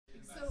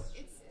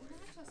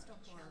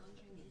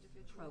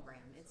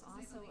program. It's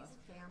also a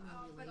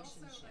family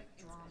relationship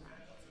drama.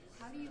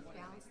 How do you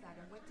balance that,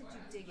 and what did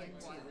you dig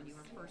into when you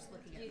were first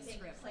looking at the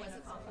script? Was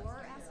it the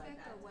horror aspect,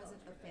 or was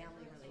it the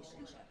family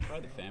relationship?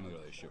 Probably the family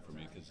relationship for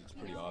me, because it's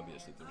pretty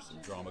obvious that there's some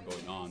drama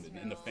going on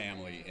in the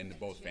family, in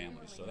both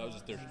families. So that was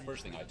just the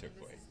first thing I took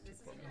away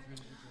from it.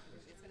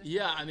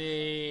 Yeah, I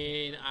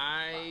mean,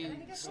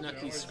 I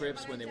snuck these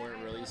scripts when they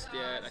weren't released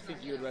yet. I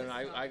think you had read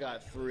them. I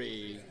got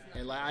 3,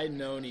 and I'd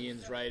known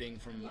Ian's writing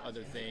from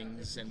other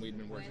things, and we'd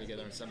been working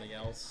together on something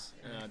else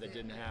that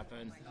didn't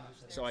happen.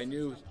 So I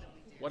knew.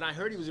 When I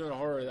heard he was doing a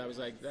horror, I was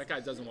like, that guy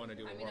doesn't want to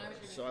do a horror.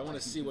 So I want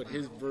to see what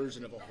his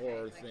version of a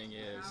horror thing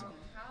is.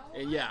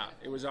 And yeah,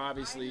 it was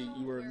obviously,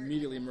 you were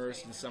immediately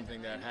immersed in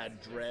something that had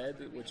dread,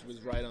 which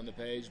was right on the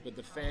page, but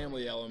the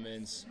family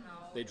elements,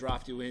 they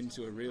dropped you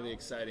into a really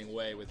exciting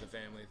way with the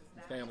family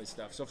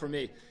stuff. So for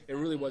me, it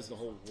really was the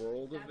whole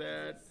world of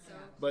that.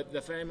 But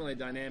the family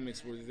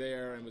dynamics were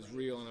there and was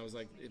real, and I was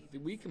like,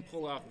 if we can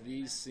pull off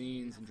these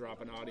scenes and drop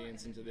an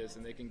audience into this,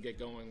 and they can get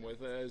going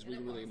with us, we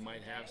really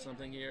might have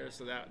something here.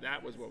 So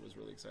that was what was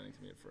really exciting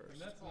to me at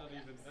first. And that's not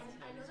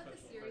special. The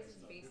series is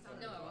based on.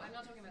 No, I'm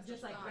not talking about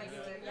Just like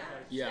regular,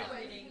 Yeah.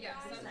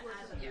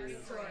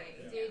 Story.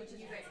 Did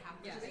you guys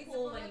have to read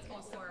school when you came or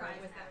was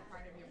that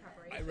part of your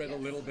preparation? I read a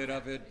little bit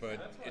of it,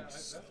 but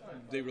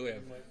they really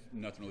have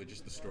nothing really,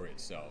 just the story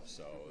itself.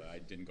 So I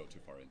didn't go too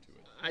far into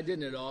it. I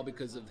didn't at all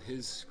because of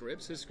his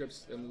scripts. His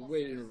scripts, and the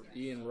way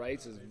Ian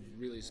writes is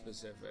really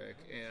specific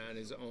and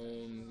his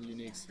own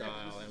unique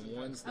style. And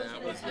once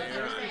that was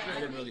there, I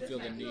didn't really feel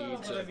the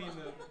need to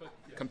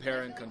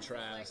compare and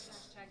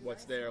contrast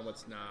what's there and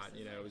what's not.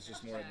 You know, it was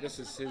just more, this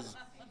is his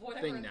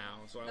thing now,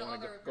 so I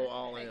want to go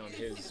all in on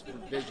his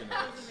vision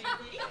of it.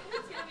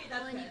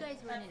 Well, and you guys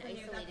were in an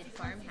isolated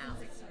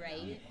farmhouse,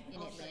 right,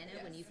 in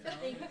Atlanta when you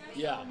filmed?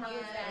 Yeah.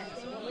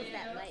 What was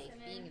that like,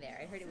 being there?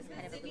 I heard it was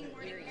kind of a little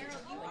eerie when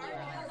you were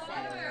on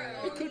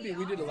set. It could be.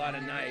 We did a lot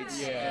of nights.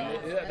 Yeah.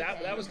 And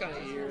that was kind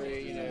of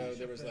eerie. You know,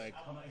 there was like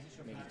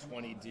maybe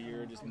 20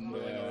 deer just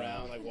milling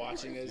around, like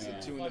watching us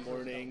at 2 in the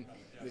morning.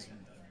 This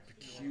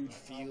huge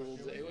field.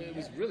 It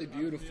was really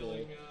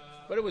beautiful.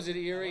 But it was it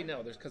eerie?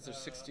 No, because there's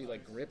 60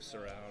 like grips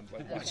around,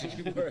 like watching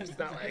you work. It's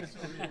not like,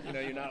 you know,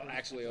 you're not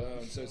actually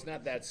alone, so it's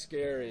not that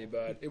scary.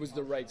 But it was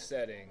the right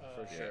setting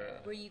for sure.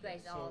 Were you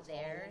guys all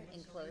there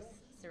in close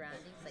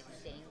surroundings, like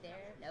staying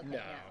there? Okay,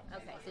 No.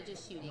 Okay, so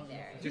just shooting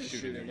there. Just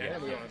shooting. Yeah,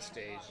 we were on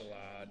stage a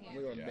lot.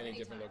 We were on many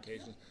different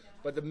locations.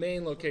 But the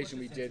main location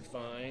we did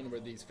find, where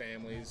these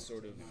families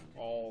sort of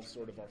are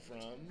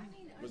from,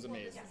 was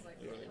amazing.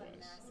 It really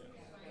was.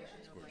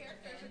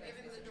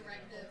 Given the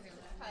directive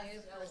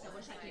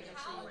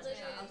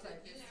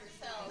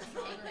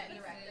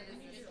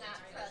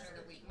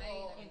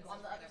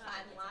on the other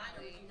side of the line,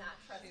 or do you not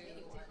trust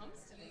anyone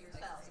to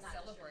yourself?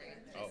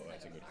 Oh,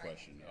 that's a good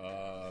question.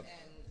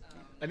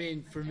 I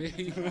mean, for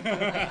me,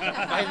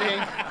 I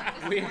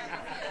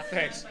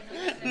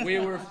think we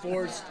were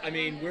forced. I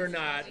mean, we're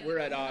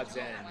at odds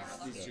ends,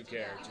 these two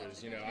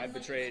characters. You know, I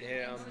betrayed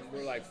him.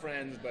 We're like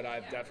friends, but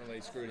I've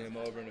definitely screwed him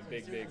over in a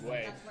big, big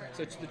way.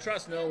 So the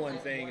trust no one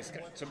thing is,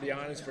 to be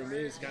honest, for me,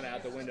 is kind of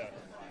out the window.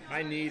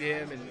 I need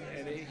him,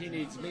 and he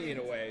needs me in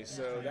a way.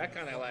 So that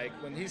kind of like,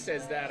 when he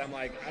says that, I'm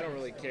like, I don't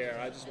really care.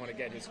 I just want to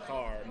get his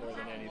car more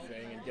than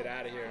anything and get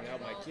out of here and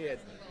help my kid.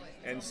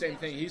 And same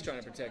thing, he's trying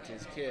to protect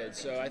his kids.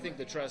 So I think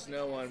the trust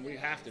no one, we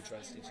have to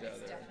trust each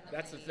other.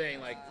 That's the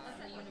thing, like,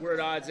 we're at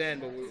odds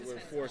end, but we're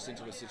forced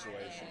into a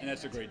situation. And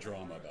that's a great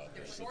drama about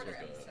this.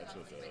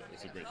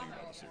 That's a great thing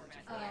about the series.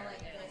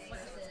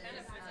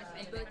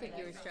 And both of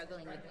you are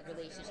struggling with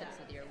relationships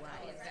with your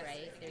wives,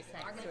 right? There's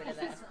that sort of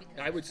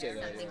a... I would say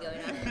that. Something going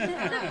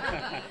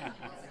on.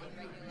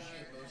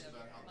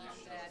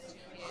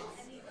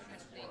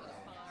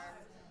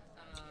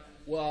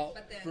 Well,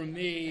 for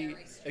me,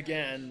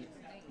 again,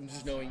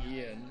 just knowing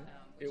Ian,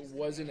 it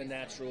wasn't a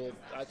natural.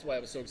 That's why I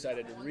was so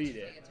excited to read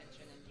it,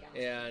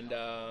 and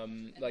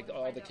like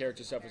all the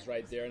character stuff was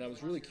right there, and I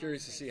was really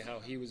curious to see how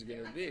he was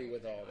going to be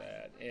with all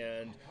that.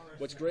 And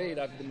what's great,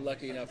 I've been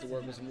lucky enough to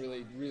work with some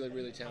really, really,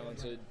 really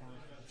talented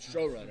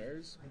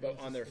showrunners, but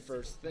on their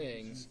first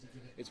things,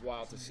 it's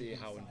wild to see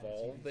how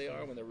involved they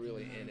are when they're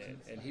really in it.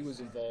 And he was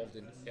involved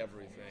in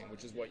everything,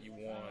 which is what you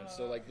want.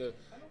 So like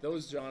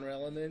those genre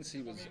elements,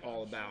 he was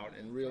all about,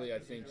 and really I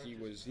think he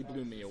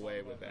blew me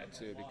away with that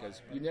too,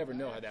 because you never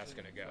know how that's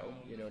going to go.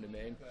 You know what I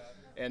mean?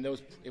 And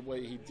what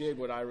he did,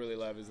 what I really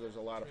love is there's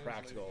a lot of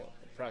practical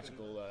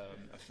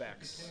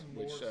effects,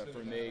 which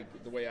for me,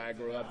 the way I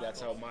grew up,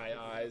 that's how my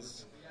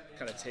eyes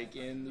kind of take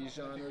in these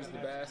genres the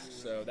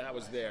best. So that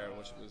was there,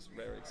 which was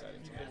very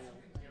exciting to me.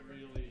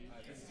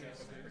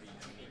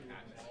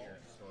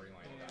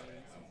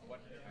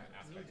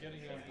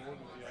 Getting on board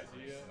with the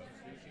idea of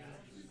vision,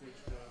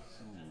 which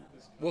was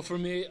this Well, for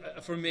me,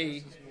 I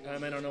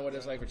don't know what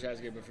it's like for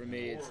Chaske, but for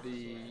me, it's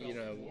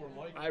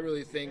I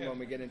really think when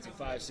we get into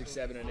 5, 6,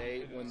 7, and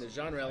 8, when the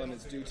genre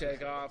elements do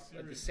take off,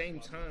 at the same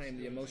time,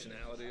 the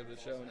emotionality of the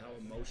show and how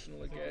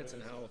emotional it gets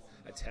and how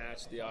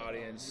attached the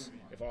audience,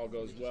 if all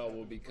goes well,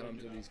 will become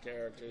to these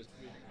characters,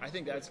 I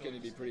think that's going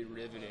to be pretty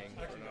riveting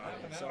for an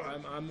audience. So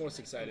I'm most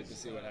excited to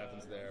see what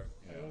happens there.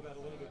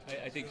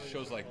 I think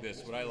shows like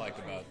this, what I like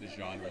about the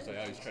genre is I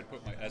always try to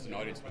as an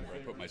audience member, I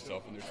put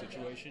myself in their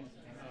situation.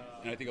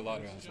 And I think a lot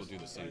of us will do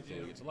the same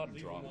thing. It's a lot of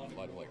drama, a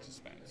lot of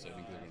suspense. I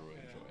think they're going to really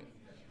enjoy it.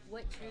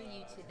 What drew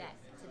you to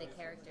the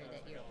character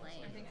that you're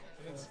playing?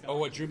 Oh,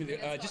 what drew me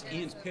there? Just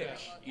Ian's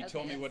pitch. He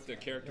told me what the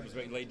character was.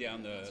 He laid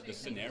down the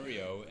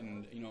scenario,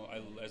 and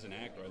as an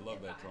actor, I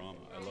love that drama.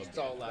 I love. It's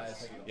all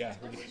lies. Yeah,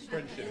 we're just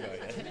spreading shit about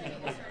it.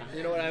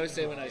 You know what I always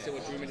say when I say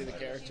what drew me to the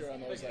character?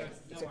 I'm always like,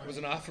 it was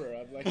an offer.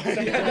 I'm like, I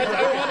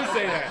want to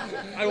say that.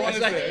 I want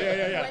to say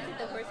it. Yeah. Was it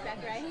the horseback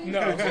riding?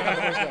 No, it was not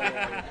horseback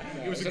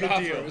riding. It was an a good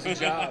offer. deal. It was a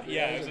job.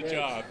 Yeah, it was a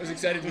job. I was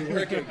excited to be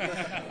working.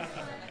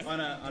 On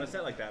a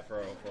set like that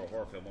for a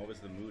horror film, what was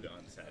the mood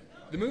on set?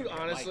 The mood,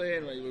 honestly,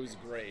 and it was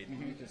great.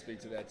 You can speak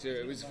to that too.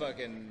 It was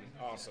fucking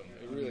awesome.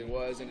 It really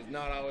was, and it's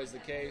not always the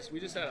case. We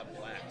just had a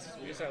blast.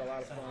 We just had a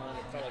lot of fun.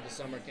 It felt like a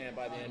summer camp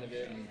by the end of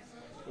it, and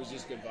it was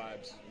just good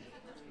vibes.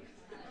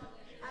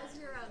 As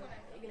you're, as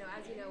you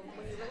know,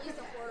 when you release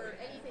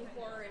anything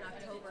horror in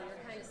October, you're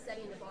kind of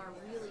setting the bar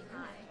really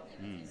high.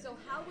 So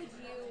how would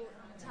you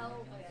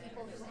tell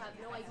people who have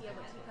no idea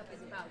what Teacup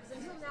is about? Because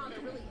until now, there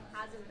really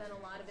hasn't been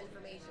a lot of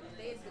information.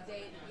 Today is the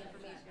day that the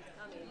information is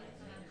coming.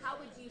 How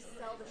would you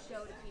sell the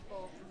show to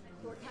people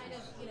who are kind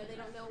of, they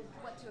don't know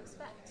what to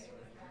expect?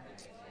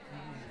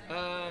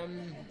 How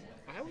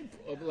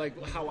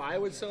I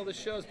would sell the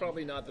show is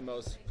probably not the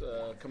most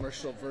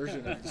commercial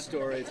version of the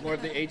story. It's more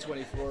of the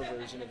A24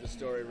 version of the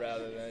story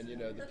rather than,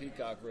 the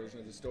Peacock version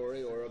of the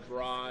story or a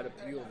broad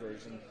appeal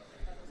version.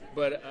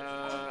 But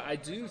I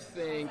do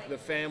think the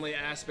family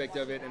aspect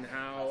of it and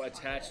how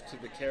attached to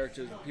the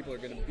characters people are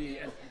going to be.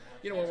 And,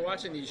 when we're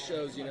watching these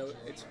shows,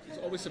 it's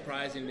always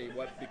surprising to me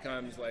what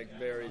becomes,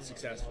 very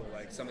successful.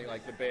 Like something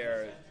like The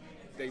Bear,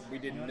 we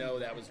didn't know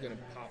that was going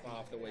to pop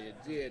off the way it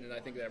did. And I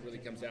think that really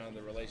comes down to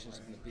the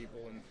relationship and the people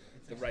and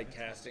the right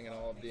casting and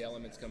all of the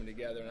elements coming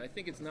together. And I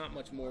think it's not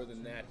much more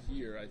than that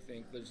here. I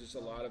think there's just a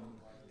lot of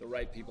the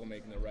right people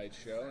making the right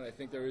show, and I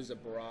think there is a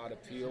broad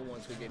appeal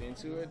once we get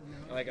into it.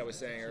 And like I was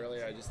saying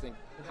earlier, I just think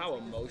how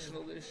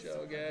emotional this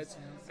show gets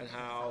and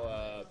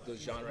how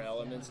those genre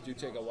elements do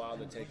take a while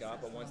to take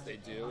off, but once they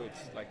do,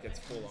 it's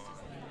full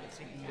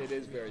on. It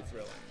is very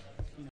thrilling.